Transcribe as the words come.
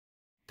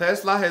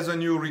Tesla has a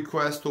new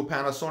request to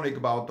Panasonic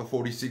about the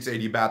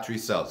 4680 battery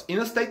cells. In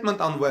a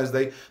statement on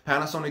Wednesday,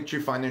 Panasonic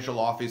Chief Financial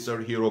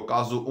Officer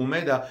Hirokazu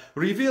Umeda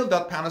revealed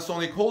that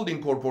Panasonic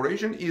Holdings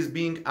Corporation is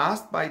being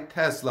asked by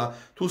Tesla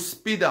to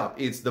speed up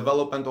its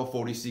development of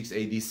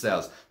 4680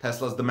 cells.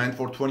 Tesla's demand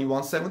for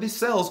 2170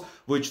 cells,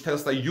 which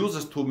Tesla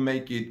uses to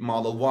make its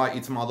Model Y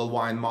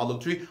and Model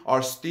 3,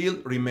 are still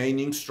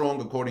remaining strong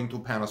according to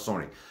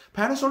Panasonic.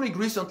 Panasonic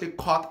recently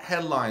caught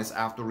headlines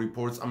after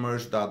reports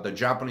emerged that the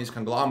Japanese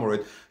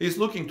conglomerate is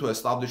looking to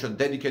establish a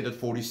dedicated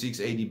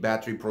 4680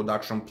 battery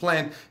production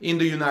plant in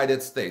the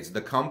United States. The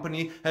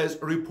company has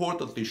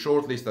reportedly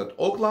shortlisted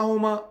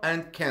Oklahoma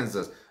and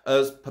Kansas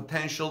as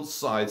potential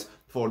sites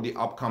for the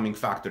upcoming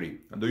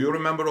factory. Do you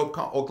remember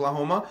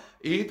Oklahoma?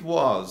 It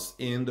was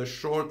in the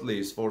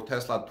shortlist for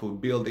Tesla to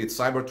build its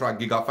Cybertruck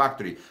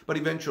Gigafactory, but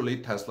eventually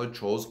Tesla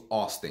chose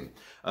Austin.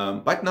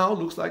 But now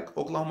looks like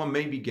Oklahoma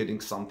may be getting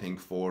something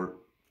for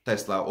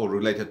Tesla or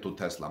related to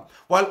Tesla.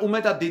 While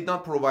Umeda did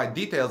not provide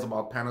details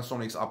about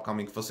Panasonic's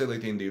upcoming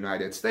facility in the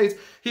United States,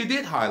 he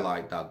did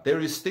highlight that there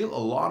is still a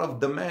lot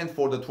of demand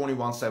for the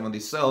 2170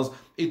 cells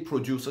it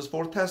produces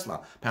for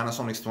Tesla.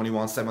 Panasonic's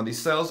 2170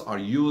 cells are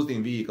used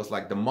in vehicles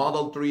like the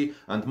Model 3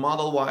 and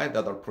Model Y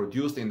that are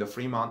produced in the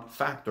Fremont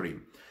Factory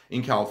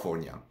in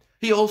California.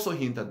 He also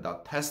hinted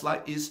that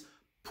Tesla is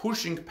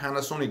pushing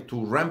Panasonic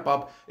to ramp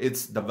up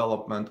its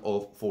development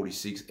of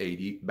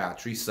 4680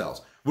 battery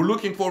cells. We're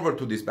looking forward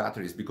to these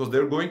batteries because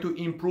they're going to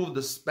improve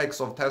the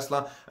specs of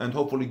Tesla and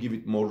hopefully give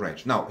it more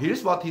range. Now,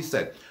 here's what he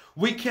said.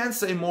 We can't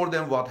say more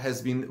than what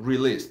has been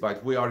released,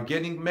 but we are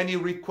getting many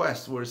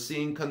requests. We're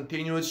seeing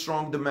continuous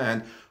strong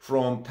demand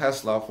from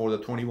Tesla for the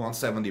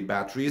 2170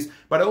 batteries,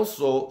 but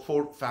also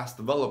for fast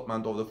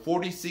development of the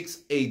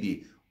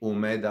 4680,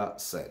 Umeda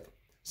said.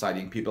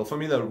 Citing people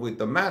familiar with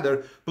the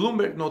matter,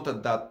 Bloomberg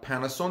noted that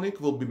Panasonic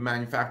will be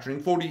manufacturing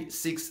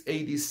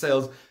 4680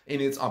 cells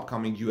in its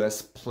upcoming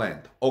US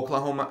plant.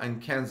 Oklahoma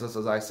and Kansas,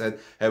 as I said,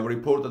 have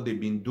reportedly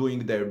been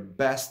doing their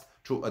best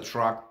to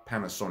attract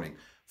Panasonic.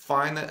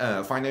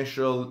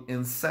 Financial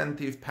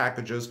incentive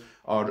packages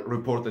are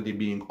reportedly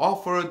being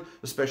offered,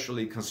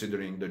 especially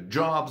considering the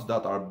jobs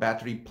that our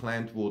battery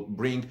plant would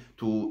bring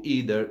to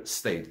either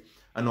state.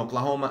 An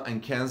Oklahoma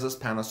and Kansas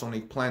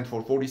Panasonic plant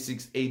for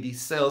 4680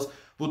 cells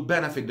would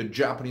benefit the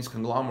Japanese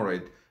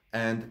conglomerate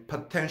and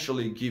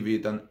potentially give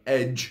it an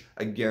edge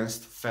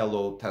against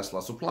fellow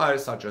Tesla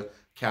suppliers such as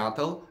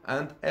CATL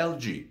and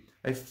LG.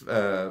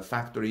 A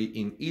factory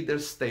in either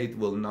state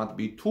will not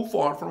be too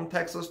far from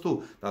Texas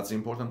too. That's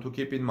important to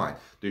keep in mind.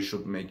 This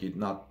should make it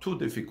not too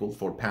difficult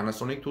for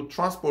Panasonic to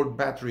transport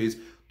batteries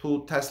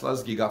to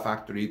Tesla's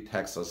Gigafactory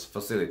Texas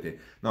facility.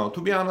 Now,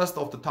 to be honest,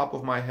 off the top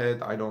of my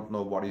head, I don't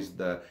know what is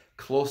the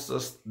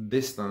closest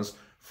distance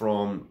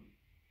from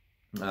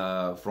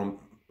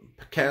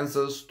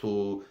Kansas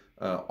to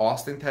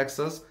Austin,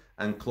 Texas,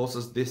 and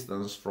closest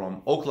distance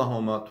from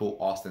Oklahoma to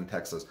Austin,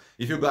 Texas.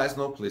 If you guys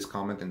know, please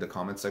comment in the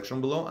comment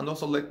section below, and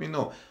also let me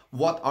know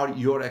what are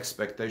your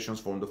expectations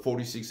from the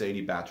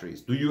 4680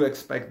 batteries. Do you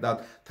expect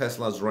that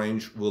Tesla's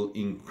range will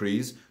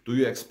increase? Do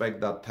you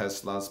expect that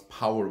Tesla's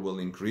power will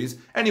increase?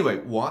 Anyway,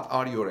 what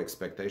are your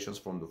expectations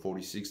from the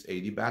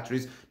 4680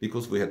 batteries?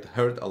 Because we had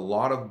heard a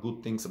lot of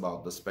good things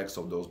about the specs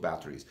of those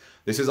batteries.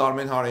 This is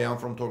Armin Harayan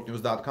from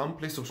TorqueNews.com.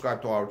 Please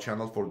subscribe to our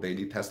channel for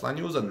daily Tesla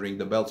news and ring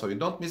the bell so you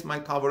don't miss my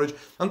coverage.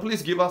 And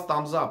please give us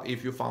thumbs up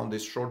if you found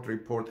this short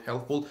report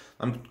helpful.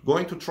 I'm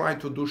going to try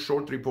to do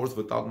short reports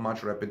without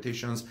much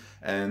repetitions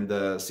and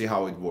see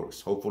how it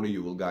works. Hopefully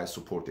you will guys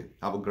support it.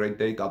 Have a great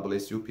day. God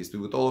bless you. Peace be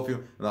with all of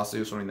you. And I'll see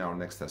you soon in our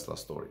next Tesla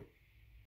story.